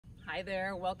Hi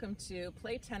there, welcome to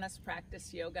Play Tennis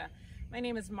Practice Yoga. My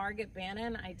name is Margaret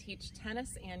Bannon. I teach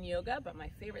tennis and yoga, but my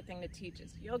favorite thing to teach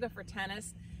is yoga for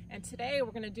tennis. And today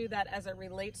we're going to do that as it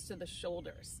relates to the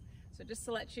shoulders. So just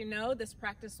to let you know, this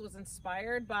practice was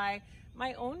inspired by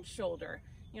my own shoulder.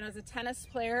 You know, as a tennis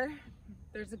player,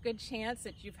 there's a good chance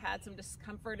that you've had some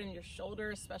discomfort in your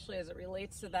shoulder, especially as it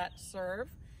relates to that serve.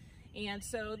 And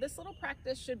so this little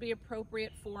practice should be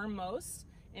appropriate for most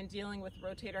in dealing with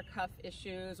rotator cuff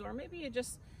issues, or maybe you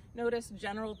just notice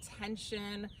general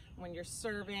tension when you're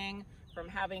serving from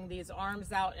having these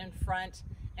arms out in front.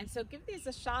 And so give these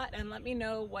a shot and let me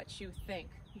know what you think.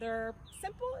 They're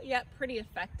simple yet pretty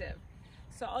effective.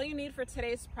 So all you need for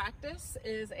today's practice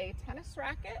is a tennis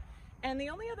racket, and the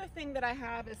only other thing that I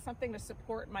have is something to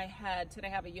support my head. Today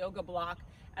I have a yoga block.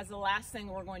 As the last thing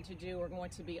we're going to do, we're going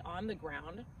to be on the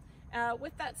ground.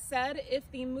 With that said, if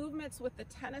the movements with the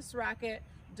tennis racket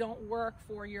don't work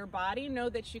for your body, know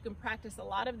that you can practice a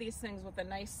lot of these things with a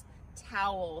nice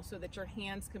towel so that your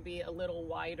hands can be a little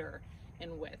wider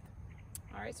in width.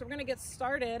 All right, so we're gonna get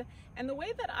started. And the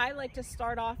way that I like to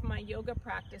start off my yoga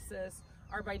practices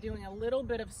are by doing a little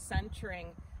bit of centering.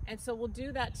 And so we'll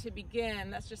do that to begin.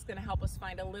 That's just gonna help us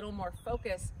find a little more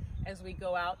focus as we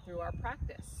go out through our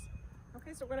practice.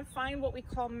 Okay, so we're gonna find what we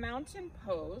call mountain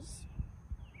pose.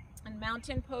 In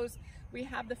mountain pose, we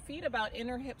have the feet about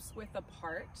inner hips width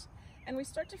apart, and we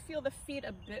start to feel the feet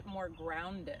a bit more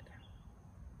grounded.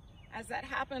 As that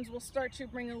happens, we'll start to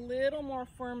bring a little more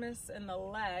firmness in the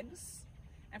legs,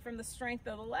 and from the strength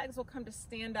of the legs, we'll come to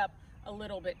stand up a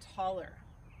little bit taller.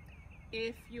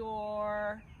 If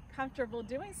you're comfortable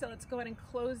doing so, let's go ahead and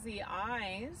close the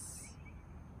eyes.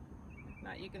 If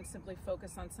not, you can simply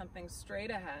focus on something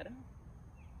straight ahead.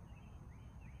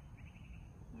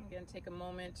 Again, take a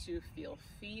moment to feel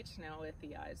feet, now with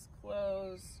the eyes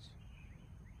closed.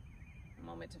 A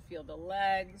moment to feel the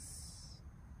legs.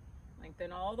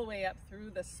 Lengthen all the way up through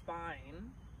the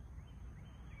spine.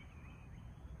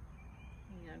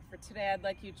 And for today, I'd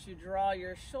like you to draw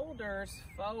your shoulders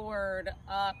forward,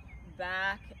 up,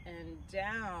 back, and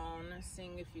down,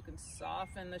 seeing if you can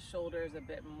soften the shoulders a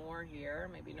bit more here.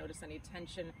 Maybe notice any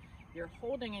tension you're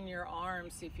holding in your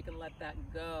arms, see if you can let that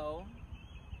go.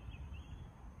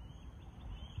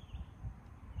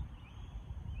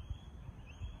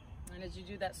 And as you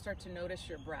do that, start to notice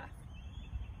your breath.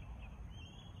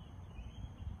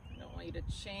 I don't want you to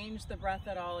change the breath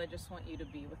at all, I just want you to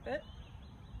be with it.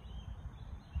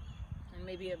 And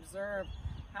maybe observe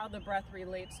how the breath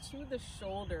relates to the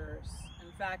shoulders.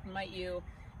 In fact, might you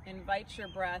invite your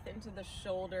breath into the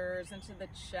shoulders, into the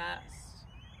chest,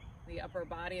 the upper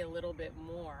body a little bit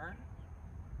more.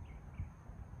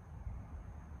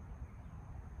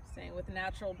 Staying with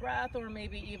natural breath, or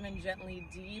maybe even gently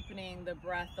deepening the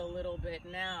breath a little bit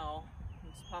now.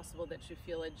 It's possible that you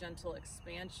feel a gentle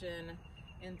expansion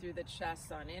in through the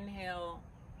chest on inhale,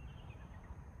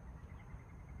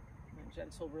 a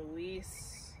gentle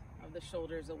release of the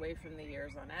shoulders away from the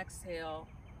ears on exhale.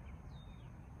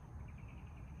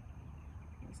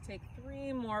 Let's take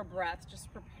 3 more breaths,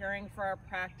 just preparing for our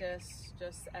practice,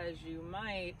 just as you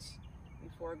might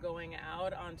before going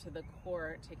out onto the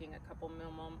court, taking a couple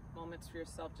moments for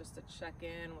yourself just to check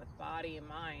in with body and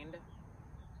mind.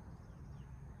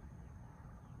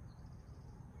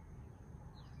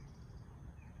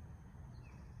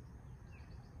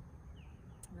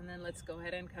 And then let's go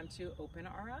ahead and come to open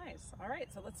our eyes. All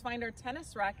right, so let's find our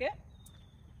tennis racket.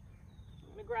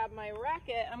 I'm gonna grab my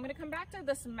racket. I'm gonna come back to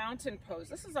this mountain pose.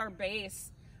 This is our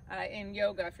base. In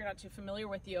yoga, if you're not too familiar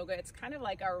with yoga, it's kind of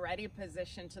like our ready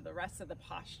position to the rest of the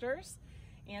postures.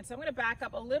 And so I'm going to back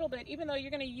up a little bit, even though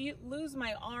you're going to lose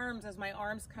my arms as my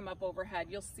arms come up overhead.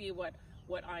 You'll see what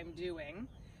I'm doing.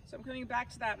 So I'm coming back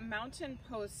to that mountain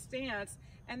pose stance,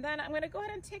 and then I'm going to go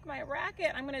ahead and take my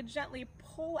racket. I'm going to gently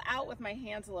pull out with my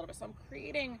hands a little bit. So I'm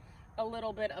creating a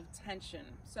little bit of tension.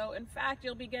 So in fact,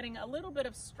 you'll be getting a little bit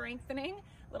of strengthening,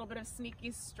 a little bit of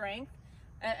sneaky strength,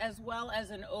 as well as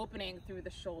an opening through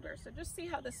the shoulder. So just see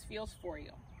how this feels for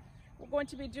you. We're going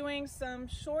to be doing some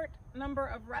short number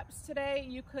of reps today.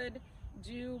 You could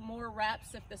do more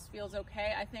reps if this feels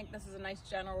okay. I think this is a nice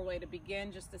general way to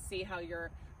begin, just to see how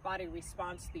your body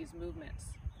responds to these movements.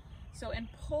 So in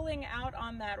pulling out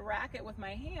on that racket with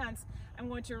my hands, I'm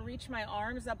going to reach my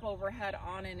arms up overhead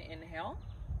on an inhale.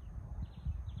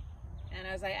 And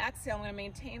as I exhale, I'm going to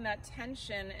maintain that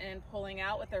tension in pulling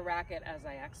out with the racket as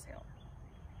I exhale.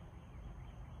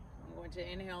 I'm going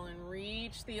to inhale and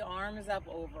reach the arms up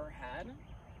overhead.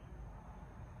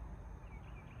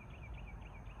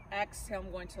 Exhale,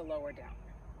 I'm going to lower down.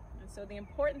 And so the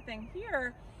important thing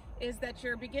here is that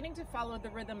you're beginning to follow the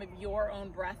rhythm of your own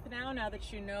breath now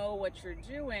that you know what you're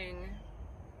doing.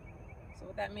 So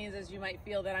what that means is you might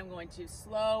feel that I'm going too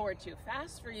slow or too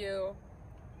fast for you.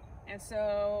 And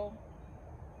so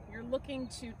you're looking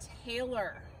to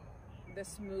tailor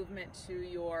this movement to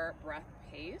your breath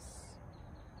pace.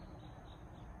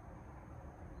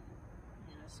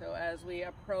 So as we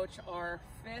approach our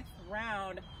 5th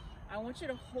round, I want you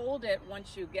to hold it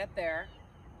once you get there.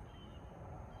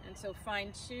 And so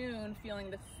fine tune, feeling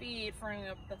the feet, firming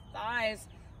up the thighs,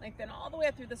 lengthen all the way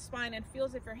up through the spine, and feel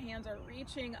as if your hands are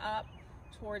reaching up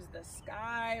towards the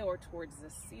sky or towards the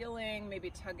ceiling. Maybe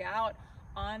tug out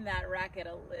on that racket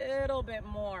a little bit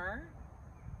more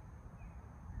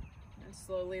and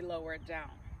slowly lower it down.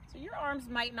 So your arms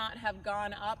might not have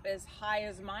gone up as high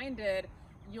as mine did.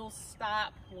 You'll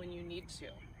stop when you need to.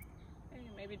 And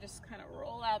maybe just kind of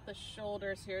roll out the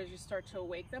shoulders here as you start to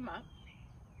wake them up.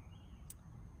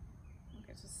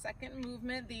 Okay, so second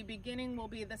movement, the beginning will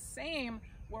be the same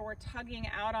where we're tugging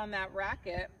out on that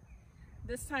racket.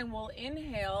 This time we'll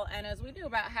inhale, and as we do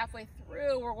about halfway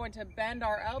through, we're going to bend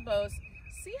our elbows.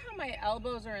 See how my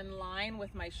elbows are in line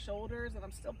with my shoulders, and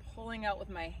I'm still pulling out with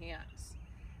my hands.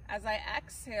 As I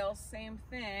exhale, same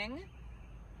thing,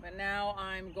 but now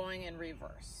I'm going in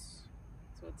reverse.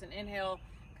 So it's an inhale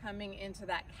coming into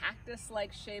that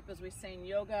cactus-like shape, as we say in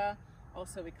yoga.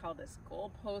 Also, we call this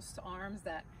goalpost arms.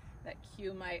 That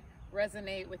cue might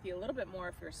resonate with you a little bit more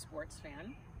if you're a sports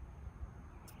fan.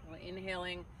 Well,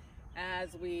 inhaling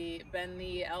as we bend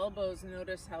the elbows,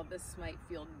 notice how this might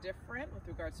feel different with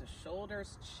regards to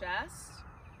shoulders, chest.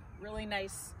 Really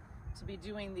nice to be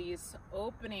doing these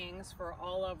openings for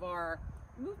all of our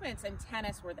movements in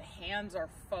tennis where the hands are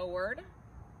forward.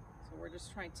 So we're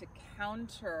just trying to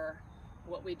counter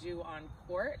what we do on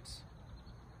court.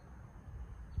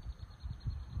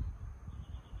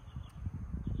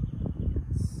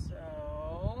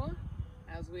 So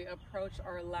as we approach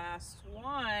our last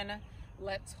one,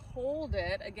 let's hold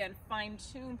it. Again, fine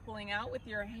tune, pulling out with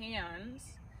your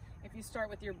hands. If you start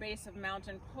with your base of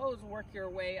mountain pose, work your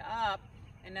way up,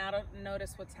 and now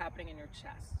notice what's happening in your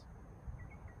chest.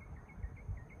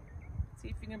 See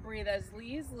if you can breathe as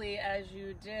easily as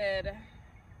you did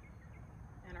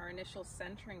in our initial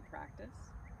centering practice.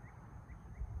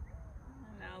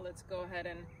 And now let's go ahead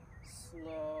and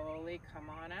slowly come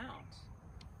on out.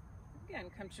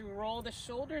 Again, come to roll the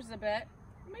shoulders a bit.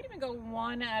 You might even go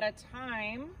one at a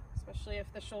time, especially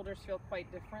if the shoulders feel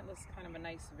quite different. This is kind of a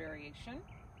nice variation.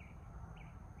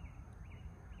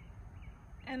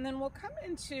 And then we'll come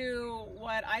into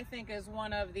what I think is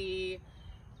one of the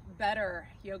better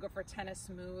yoga for tennis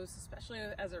moves, especially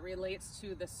as it relates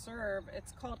to the serve.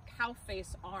 It's called cow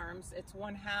face arms. It's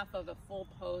one half of a full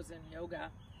pose in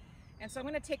yoga. And so I'm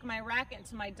going to take my racket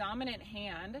into my dominant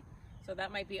hand. So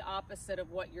that might be opposite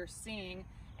of what you're seeing.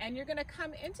 And you're going to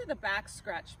come into the back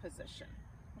scratch position.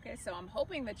 Okay, so I'm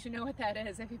hoping that you know what that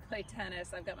is if you play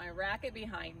tennis. I've got my racket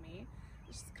behind me,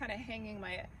 just kind of hanging,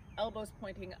 my elbows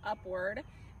pointing upward.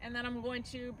 And then I'm going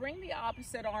to bring the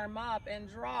opposite arm up and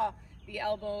draw the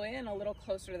elbow in a little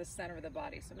closer to the center of the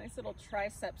body. So nice little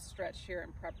tricep stretch here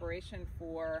in preparation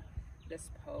for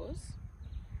this pose.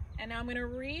 And now I'm going to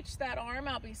reach that arm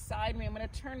out beside me. I'm going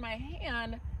to turn my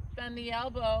hand, bend the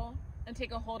elbow, and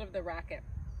take a hold of the racket.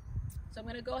 So I'm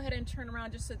going to go ahead and turn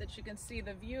around just so that you can see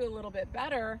the view a little bit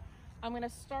better. I'm going to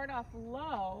start off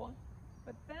low,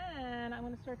 but then I'm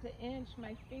going to start to inch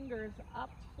my fingers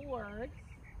up towards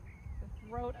the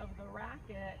throat of the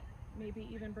racket, maybe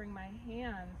even bring my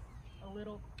hands a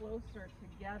little closer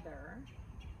together.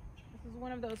 This is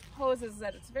one of those poses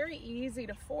that it's very easy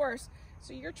to force,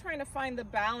 so you're trying to find the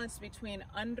balance between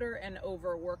under and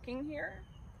overworking here.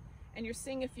 And you're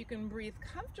seeing if you can breathe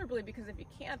comfortably, because if you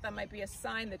can't, that might be a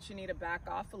sign that you need to back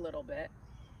off a little bit.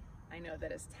 I know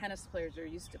that as tennis players, you're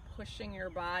used to pushing your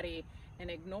body and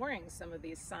ignoring some of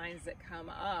these signs that come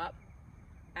up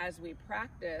as we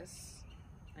practice.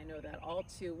 I know that all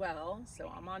too well,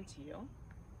 so I'm on to you.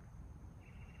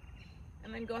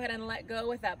 And then go ahead and let go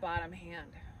with that bottom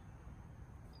hand.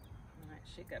 All right,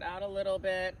 shake it out a little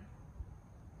bit.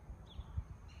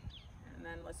 And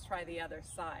then let's try the other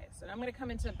side. So now I'm going to come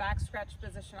into back scratch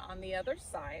position on the other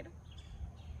side.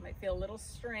 It might feel a little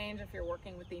strange if you're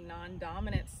working with the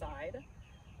non-dominant side.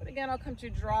 But again, I'll come to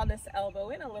draw this elbow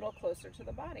in a little closer to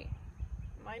the body.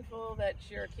 Mindful that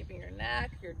you're keeping your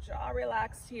neck, your jaw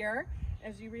relaxed here.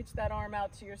 As you reach that arm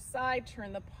out to your side,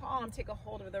 turn the palm, take a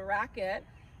hold of the racket.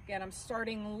 Again, I'm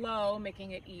starting low,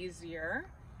 making it easier.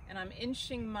 And I'm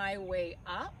inching my way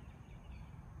up.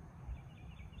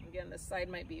 Again, this side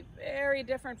might be very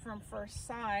different from first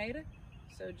side,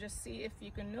 so just see if you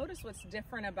can notice what's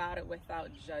different about it without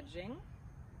judging.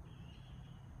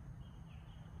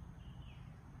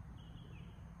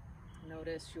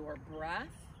 Notice your breath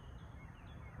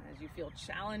as you feel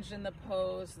challenged in the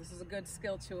pose. This is a good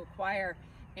skill to acquire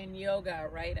in yoga,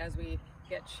 right? As we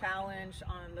get challenged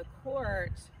on the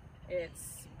court,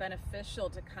 it's beneficial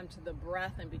to come to the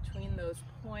breath in between those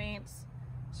points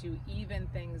to even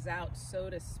things out, so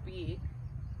to speak.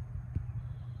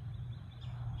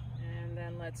 And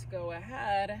then let's go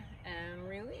ahead and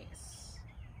release.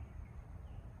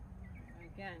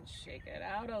 Again, shake it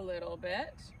out a little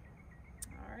bit.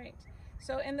 All right,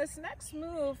 so in this next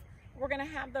move, we're gonna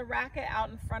have the racket out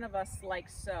in front of us like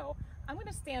so. I'm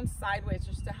gonna stand sideways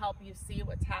just to help you see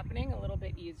what's happening a little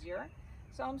bit easier.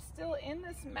 So I'm still in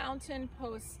this mountain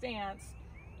pose stance.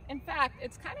 In fact,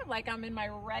 it's kind of like I'm in my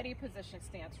ready position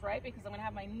stance, right? Because I'm gonna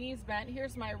have my knees bent.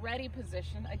 Here's my ready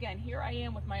position. Again, here I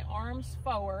am with my arms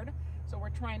forward. So we're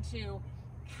trying to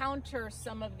counter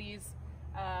some of these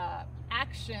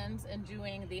actions and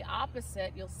doing the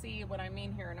opposite. You'll see what I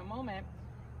mean here in a moment.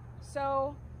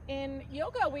 So in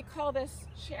yoga, we call this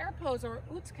chair pose or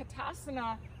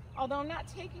Utkatasana. Although I'm not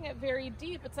taking it very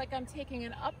deep, it's like I'm taking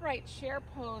an upright chair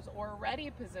pose or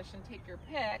ready position, take your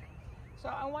pick. So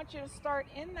I want you to start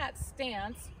in that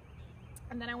stance,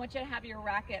 and then I want you to have your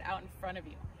racket out in front of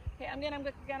you. Okay, I'm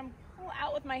gonna pull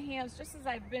out with my hands just as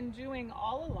I've been doing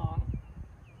all along.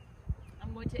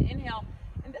 I'm going to inhale,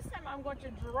 and this time I'm going to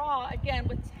draw, again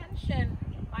with tension.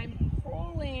 I'm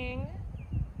pulling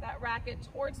that racket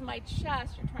towards my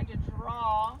chest. You're trying to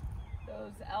draw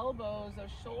those elbows,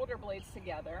 those shoulder blades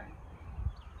together.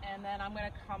 And then I'm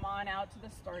going to come on out to the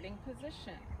starting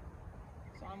position.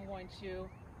 So I'm going to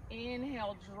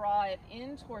inhale, draw it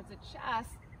in towards the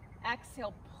chest.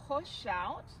 Exhale, push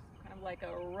out, kind of like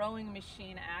a rowing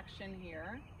machine action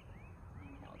here.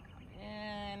 Inhale, come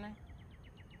in.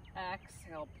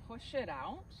 Exhale, push it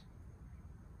out.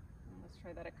 And let's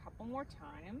try that a couple more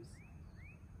times.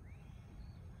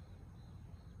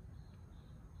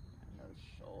 And those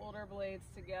shoulder blades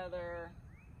together,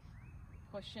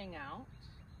 pushing out.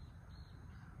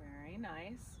 Very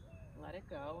nice. Let it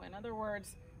go. In other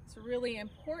words, it's really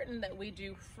important that we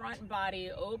do front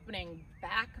body opening,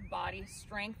 back body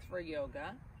strength for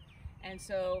yoga. And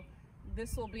so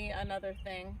this will be another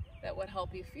thing that would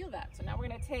help you feel that. So now we're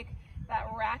going to take that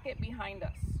racket behind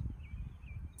us.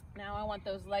 Now I want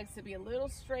those legs to be a little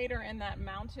straighter in that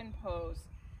mountain pose.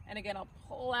 And again, I'll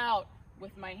pull out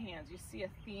with my hands. You see a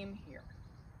theme here.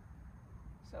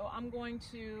 So I'm going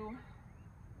to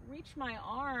reach my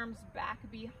arms back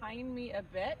behind me a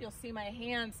bit. You'll see my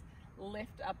hands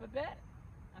lift up a bit.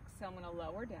 Exhale, I'm going to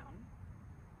lower down.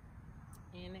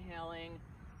 Inhaling,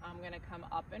 I'm going to come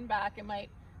up and back. It might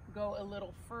go a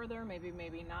little further,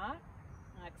 maybe not.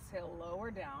 Exhale,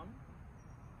 lower down.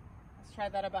 Let's try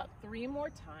that about 3 more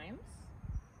times.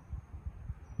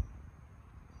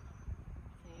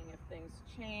 Seeing if things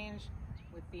change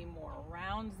with the more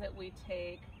rounds that we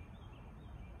take.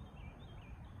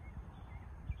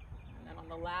 And then on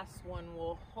the last one,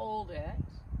 we'll hold it.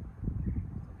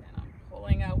 Again, I'm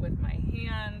pulling out with my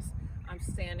hands. I'm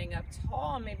standing up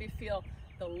tall. Maybe feel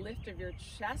the lift of your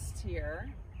chest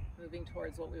here, moving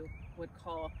towards what we would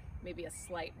call maybe a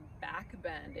slight back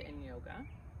bend in yoga.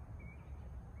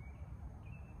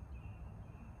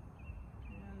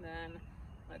 And then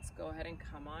let's go ahead and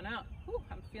come on out. Ooh,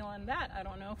 I'm feeling that. I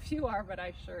don't know if you are, but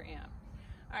I sure am.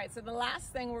 All right, so the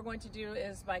last thing we're going to do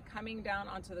is by coming down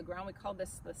onto the ground. We call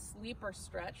this the sleeper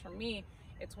stretch. For me,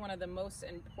 it's one of the most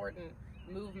important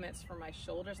movements for my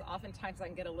shoulders. Oftentimes I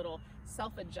can get a little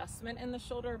self-adjustment in the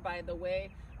shoulder by the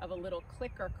way of a little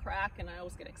click or crack, and I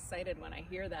always get excited when I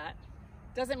hear that.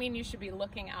 Doesn't mean you should be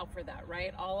looking out for that,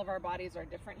 right? All of our bodies are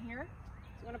different here.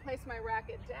 So I'm gonna place my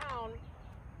racket down,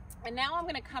 and now I'm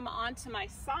gonna come onto my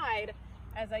side.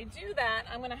 As I do that,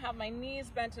 I'm gonna have my knees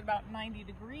bent at about 90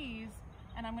 degrees,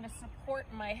 and I'm gonna support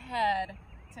my head.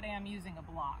 Today I'm using a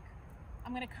block.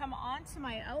 I'm gonna come onto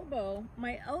my elbow.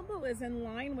 My elbow is in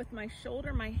line with my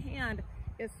shoulder. My hand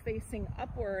is facing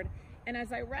upward. And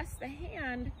as I rest the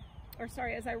hand,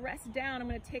 as I rest down, I'm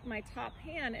gonna take my top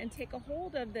hand and take a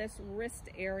hold of this wrist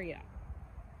area.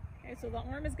 Okay, so the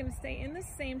arm is gonna stay in the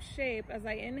same shape as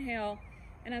I inhale.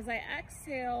 And as I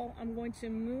exhale, I'm going to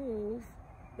move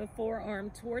the forearm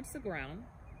towards the ground.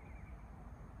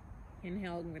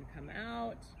 Inhale, I'm gonna come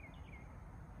out.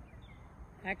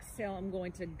 Exhale, I'm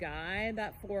going to guide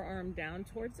that forearm down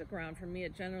towards the ground. For me,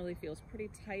 it generally feels pretty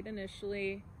tight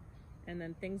initially, and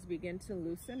then things begin to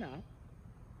loosen up.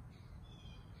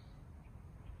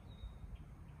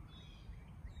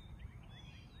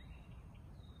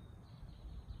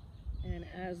 And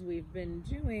as we've been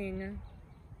doing,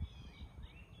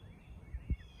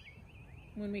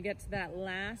 when we get to that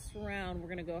last round, we're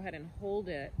gonna go ahead and hold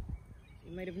it.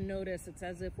 You might have noticed it's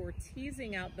as if we're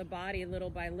teasing out the body little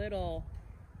by little,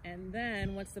 and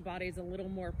then once the body is a little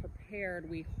more prepared,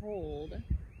 we hold.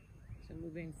 So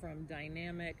moving from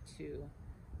dynamic to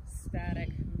static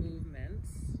movements,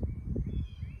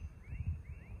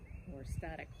 or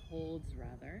static holds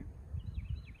rather.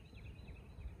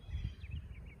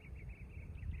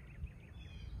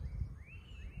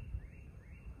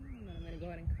 And then I'm going to go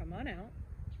ahead and come on out.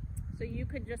 So you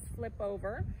could just flip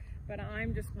over, but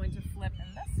I'm just going to flip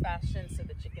in this fashion so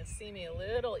that you can see me a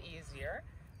little easier.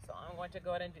 So I'm going to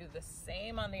go ahead and do the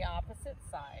same on the opposite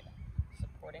side,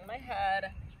 supporting my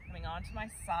head, coming onto my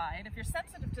side. If you're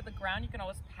sensitive to the ground, you can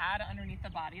always pad underneath the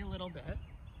body a little bit.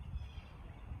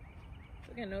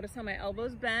 So again, notice how my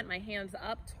elbows bent, my hands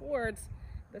up towards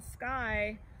the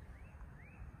sky.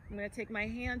 I'm going to take my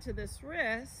hand to this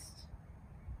wrist.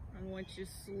 I want you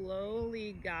to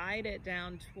slowly guide it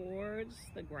down towards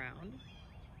the ground.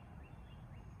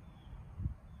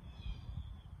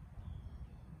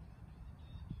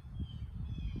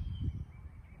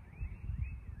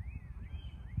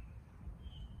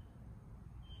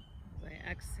 As I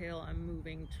exhale, I'm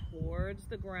moving towards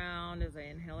the ground. As I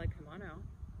inhale, I come on out.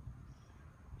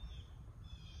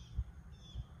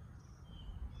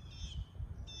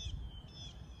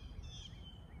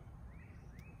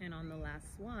 And on the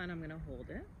last one, I'm going to hold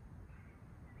it.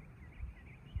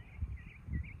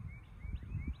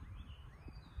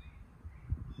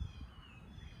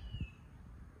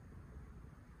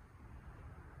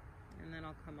 And then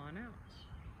I'll come on out.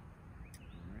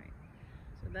 All right.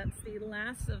 So that's the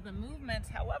last of the movements.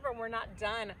 However, we're not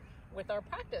done with our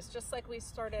practice. Just like we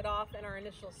started off in our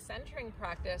initial centering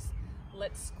practice,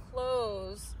 let's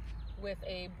close with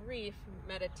a brief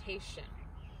meditation.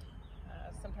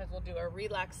 Sometimes we'll do a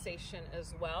relaxation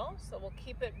as well, so we'll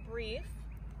keep it brief,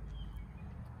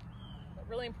 but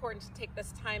really important to take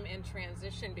this time in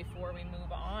transition before we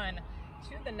move on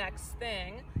to the next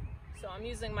thing. So I'm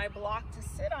using my block to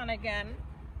sit on again,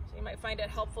 so you might find it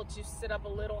helpful to sit up a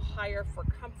little higher for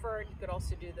comfort. You could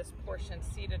also do this portion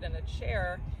seated in a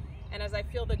chair, and as I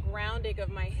feel the grounding of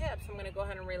my hips, I'm going to go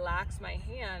ahead and relax my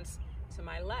hands to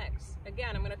my legs.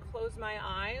 Again, I'm going to close my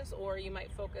eyes, or you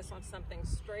might focus on something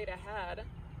straight ahead.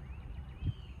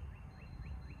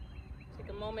 Take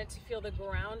a moment to feel the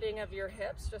grounding of your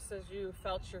hips, just as you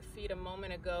felt your feet a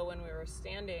moment ago when we were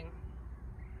standing.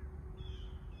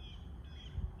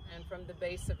 And from the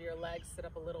base of your legs, sit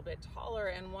up a little bit taller.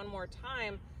 And one more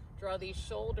time, draw these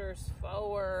shoulders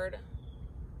forward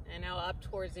and now up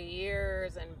towards the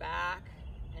ears and back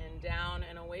and down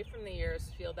and away from the ears.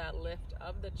 Feel that lift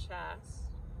of the chest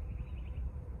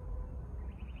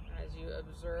as you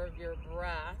observe your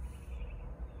breath.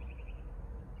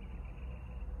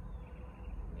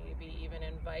 Maybe even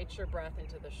invite your breath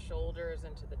into the shoulders,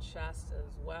 into the chest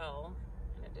as well,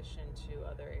 in addition to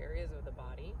other areas of the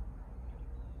body.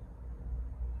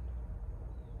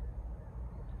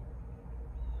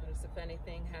 Notice if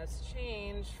anything has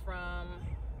changed from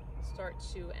start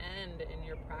to end in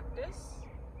your practice.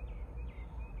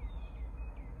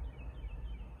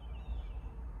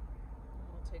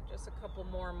 Take just a couple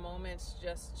more moments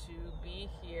just to be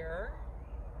here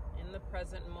in the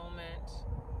present moment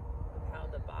with how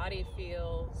the body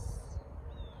feels,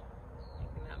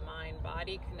 making that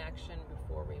mind-body connection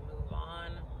before we move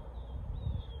on.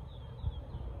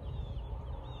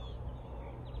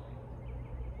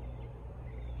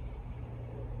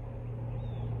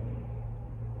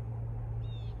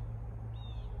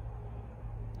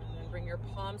 And then bring your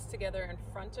palms together in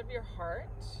front of your heart.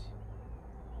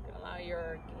 Allow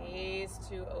your gaze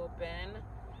to open.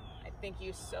 I thank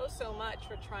you so much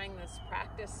for trying this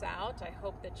practice out. I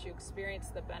hope that you experience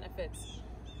the benefits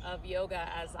of yoga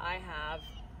as I have,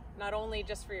 not only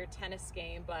just for your tennis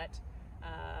game, but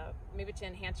maybe to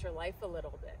enhance your life a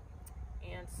little bit.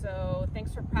 And so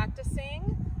thanks for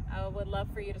practicing. I would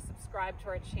love for you to subscribe to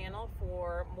our channel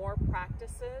for more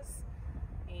practices,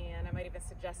 and I might even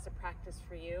suggest a practice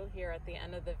for you here at the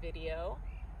end of the video.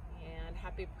 And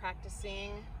happy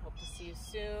practicing. Hope to see you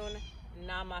soon.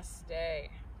 Namaste.